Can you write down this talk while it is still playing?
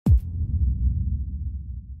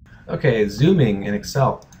Okay, zooming in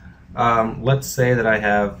Excel. Let's say that I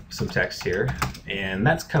have some text here, and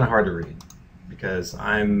that's kind of hard to read because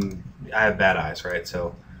I have bad eyes, right?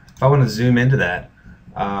 So if I want to zoom into that,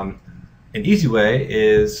 an easy way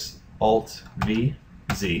is Alt V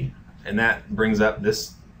Z, and that brings up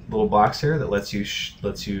this little box here that lets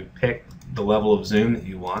you pick the level of zoom that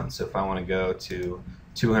you want. So if I want to go to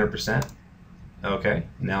 200%, okay,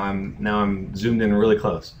 now I'm zoomed in really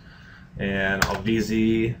close, and I'll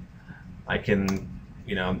VZ. I can,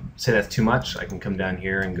 say that's too much. I can come down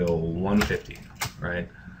here and go 150, right?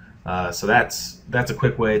 So that's a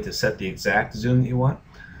quick way to set the exact zoom that you want.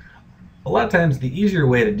 A lot of times, the easier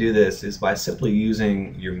way to do this is by simply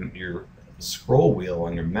using your scroll wheel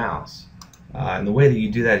on your mouse. And the way that you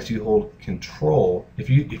do that is you hold Control. If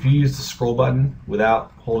you use the scroll button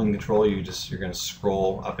without holding Control, you're going to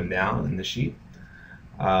scroll up and down in the sheet.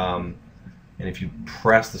 And if you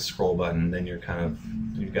press the scroll button, then you've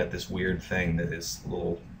got this weird thing that is a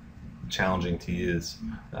little challenging to use.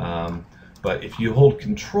 But if you hold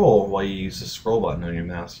Control while you use the scroll button on your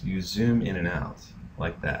mouse, you zoom in and out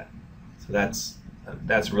like that. So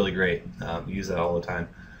that's really great. Use that all the time.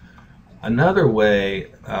 Another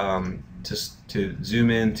way to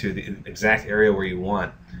zoom into the exact area where you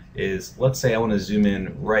want is, let's say I want to zoom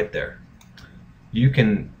in right there. You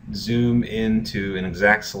can zoom into an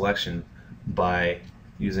exact selection by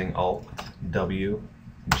using Alt W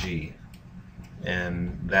G,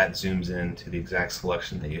 and that zooms into the exact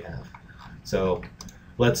selection that you have. So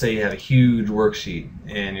let's say you have a huge worksheet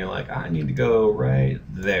and you're like, I need to go right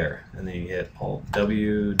there, and then you hit Alt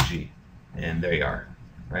W G, and there you are,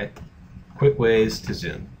 right? Quick ways to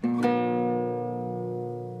zoom.